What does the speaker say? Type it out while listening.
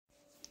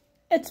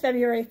It's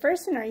February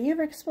 1st and our year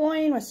of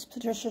exploring with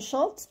Patricia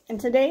Schultz, and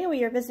today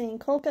we are visiting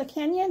Colca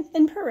Canyon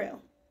in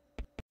Peru.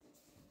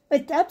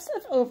 With depths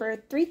of over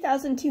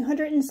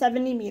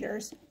 3,270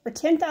 meters, or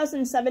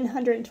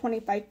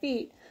 10,725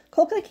 feet,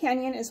 Colca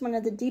Canyon is one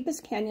of the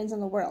deepest canyons in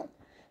the world.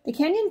 The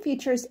canyon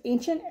features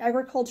ancient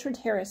agricultural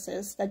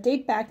terraces that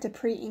date back to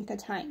pre-Inca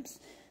times.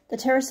 The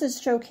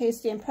terraces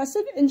showcase the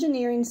impressive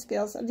engineering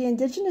skills of the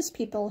indigenous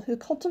people who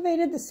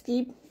cultivated the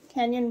steep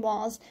canyon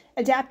walls,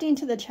 adapting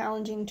to the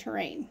challenging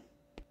terrain.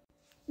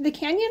 The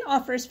canyon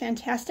offers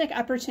fantastic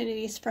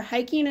opportunities for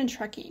hiking and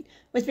trekking,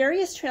 with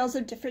various trails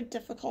of different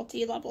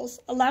difficulty levels,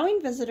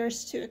 allowing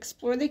visitors to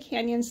explore the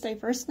canyon's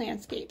diverse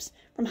landscapes,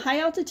 from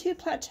high-altitude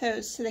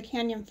plateaus to the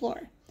canyon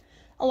floor.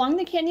 Along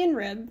the canyon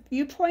rim,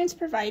 viewpoints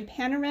provide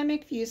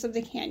panoramic views of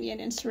the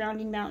canyon and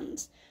surrounding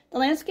mountains. The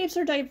landscapes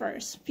are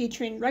diverse,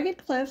 featuring rugged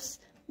cliffs,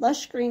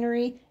 lush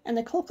greenery, and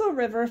the Colca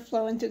River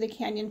flowing through the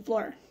canyon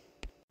floor.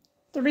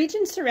 The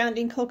region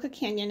surrounding Colca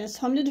Canyon is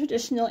home to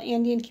traditional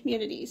Andean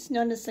communities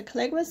known as the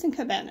Caleguas and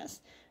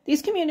Cabanas.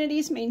 These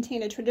communities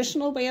maintain a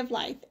traditional way of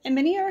life, and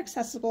many are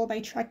accessible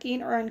by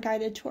trekking or on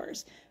guided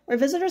tours, where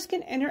visitors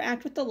can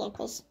interact with the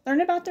locals,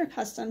 learn about their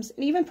customs,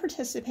 and even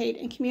participate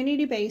in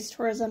community-based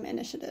tourism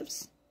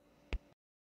initiatives.